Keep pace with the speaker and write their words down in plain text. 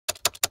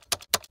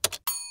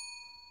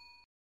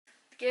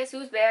Guess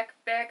who's back,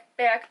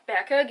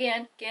 back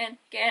again,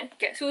 again.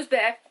 Guess who's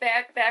back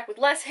with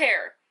less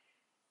hair.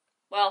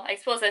 Well, I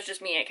suppose that's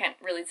just me. I can't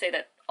really say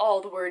that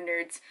all the word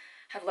nerds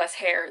have less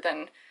hair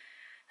than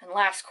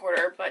last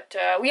quarter, but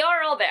we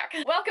are all back.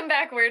 Welcome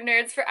back, word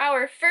nerds. For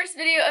our first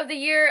video of the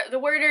year, the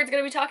word nerds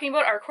going to be talking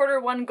about our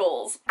Q1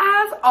 goals.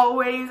 As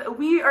always,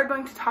 we are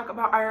going to talk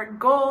about our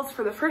goals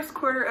for the first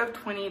quarter of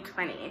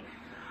 2020.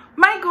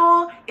 My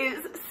goal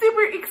is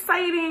super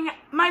exciting.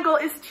 My goal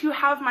is to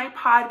have my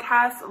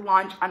podcast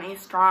launch on a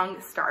strong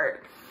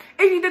start.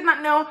 If you did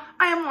not know,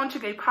 I am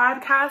launching a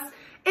podcast.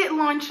 It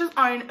launches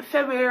on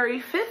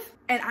February 5th,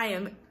 and I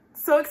am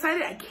so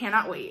excited. I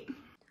cannot wait.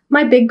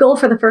 My big goal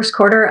for the first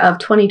quarter of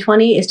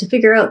 2020 is to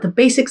figure out the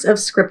basics of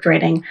script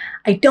writing.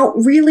 I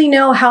don't really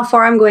know how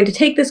far I'm going to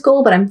take this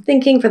goal, but I'm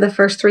thinking for the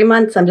first 3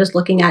 months, I'm just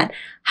looking at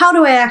how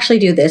do I actually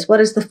do this?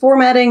 What is the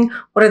formatting?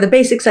 What are the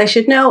basics I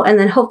should know? And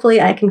then hopefully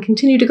I can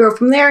continue to grow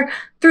from there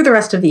through the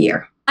rest of the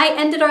year. I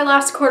ended our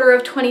last quarter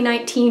of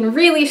 2019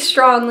 really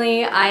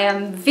strongly. I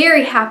am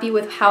very happy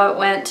with how it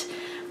went.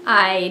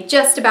 I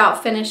just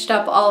about finished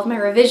up all of my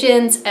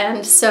revisions,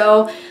 and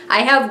so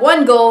I have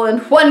one goal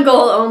and one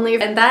goal only,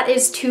 and that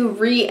is to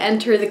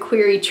re-enter the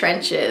query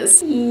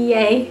trenches.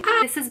 Yay.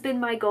 This has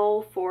been my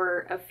goal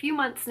for a few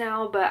months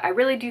now, but I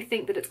really do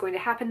think that it's going to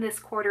happen this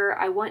quarter.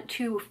 I want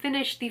to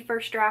finish the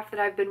first draft that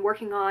I've been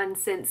working on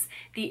since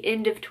the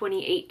end of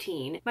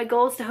 2018. My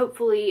goal is to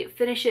hopefully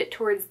finish it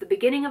towards the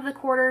beginning of the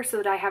quarter so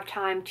that I have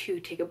time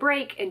to take a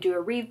break and do a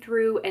read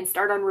through and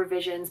start on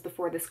revisions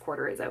before this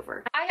quarter is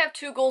over. I have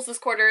 2 goals this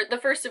quarter. The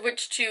first of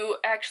which to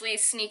actually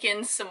sneak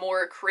in some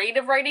more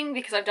creative writing,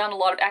 because I've done a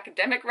lot of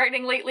academic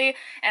writing lately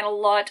and a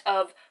lot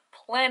of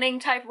planning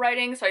type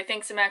writing, so I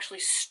think some actually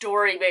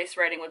story-based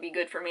writing would be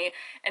good for me.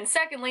 And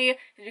secondly,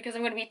 because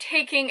I'm going to be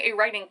taking a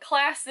writing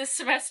class this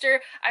semester,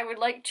 I would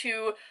like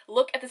to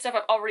look at the stuff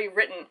I've already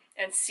written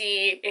and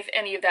see if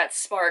any of that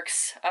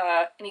sparks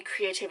any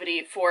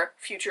creativity for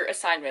future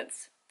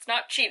assignments. It's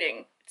not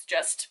cheating, it's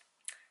just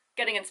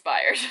getting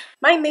inspired.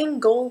 My main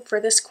goal for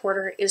this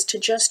quarter is to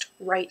just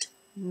write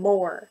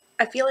more.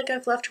 I feel like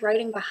I've left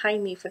writing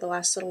behind me for the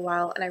last little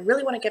while, and I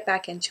really want to get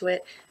back into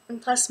it, and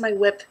plus my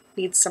whip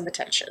needs some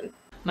attention.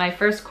 My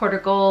first quarter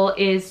goal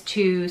is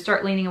to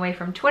start leaning away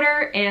from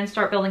Twitter and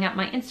start building up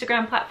my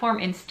Instagram platform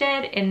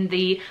instead in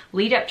the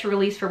lead up to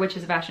release for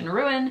Witches of Ash and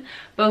Ruin,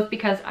 both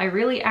because I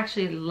really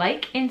actually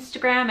like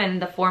Instagram and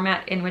the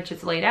format in which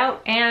it's laid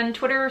out, and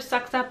Twitter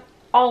sucks up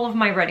all of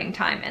my writing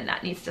time and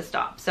that needs to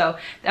stop. So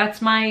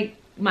that's my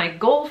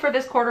goal for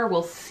this quarter.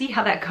 We'll see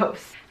how that goes.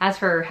 As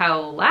for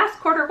how last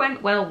quarter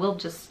went, well, we'll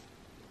just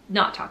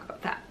not talk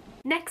about that.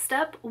 Next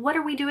up, what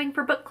are we doing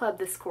for book club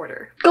this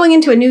quarter? Going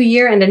into a new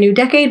year and a new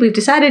decade, we've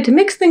decided to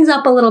mix things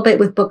up a little bit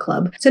with book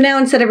club. So now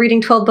instead of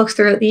reading 12 books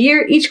throughout the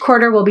year, each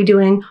quarter we'll be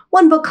doing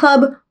 1 book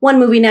club, 1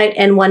 movie night,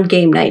 and 1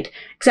 game night.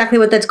 Exactly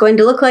what that's going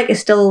to look like is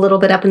still a little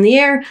bit up in the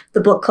air.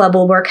 The book club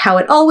will work how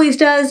it always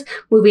does.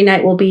 Movie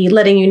night will be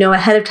letting you know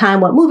ahead of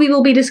time what movie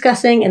we'll be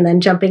discussing and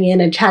then jumping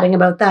in and chatting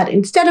about that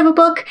instead of a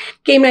book.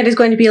 Game night is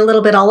going to be a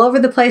little bit all over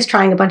the place,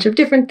 trying a bunch of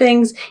different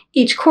things.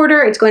 Each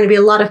quarter, it's going to be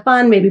a lot of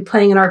fun, maybe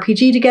playing an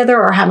RPG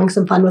together or having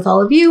some fun with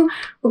all of you.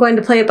 We're going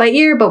to play it by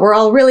ear, but we're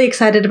all really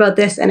excited about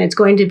this, and it's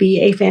going to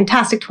be a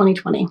fantastic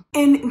 2020.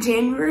 In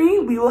January,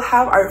 we will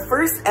have our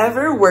first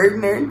ever Word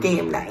Nerd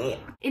game night.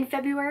 In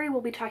February,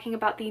 we'll be talking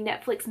about the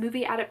Netflix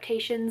movie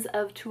adaptations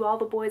of To All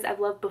the Boys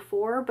I've Loved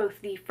Before, both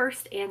the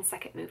first and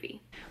second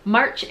movie.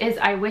 March is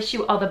I Wish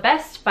You All the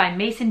Best by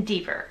Mason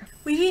Deaver.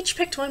 We've each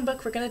picked one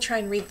book we're going to try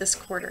and read this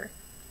quarter.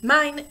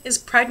 Mine is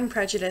Pride and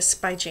Prejudice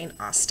by Jane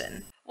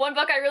Austen. One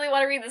book I really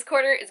want to read this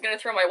quarter is going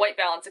to throw my white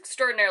balance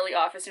extraordinarily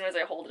off as soon as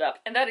I hold it up,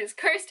 and that is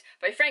Cursed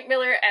by Frank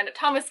Miller and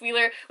Thomas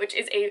Wheeler, which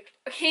is a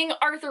King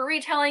Arthur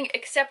retelling,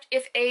 except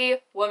if a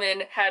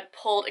woman had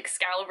pulled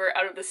Excalibur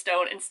out of the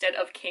stone instead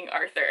of King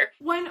Arthur.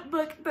 One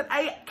book that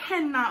I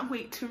cannot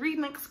wait to read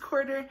next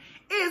quarter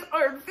is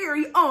our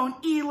very own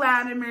E.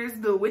 Latimer's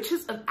The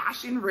Witches of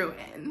Ash and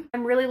Ruin.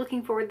 I'm really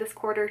looking forward this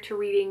quarter to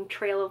reading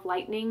Trail of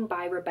Lightning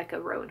by Rebecca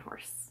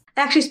Roanhorse.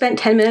 I actually spent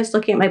 10 minutes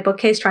looking at my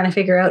bookcase trying to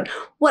figure out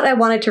what I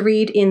wanted to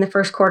read in the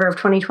first quarter of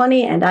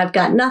 2020, and I've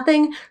got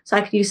nothing, so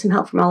I could use some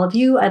help from all of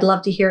you. I'd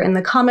love to hear in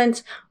the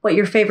comments what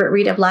your favorite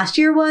read of last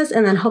year was,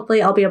 and then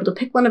hopefully I'll be able to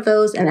pick one of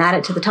those and add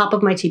it to the top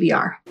of my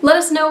TBR. Let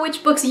us know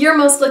which books you're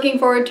most looking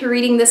forward to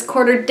reading this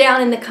quarter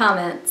down in the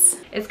comments.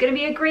 It's gonna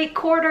be a great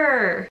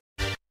quarter!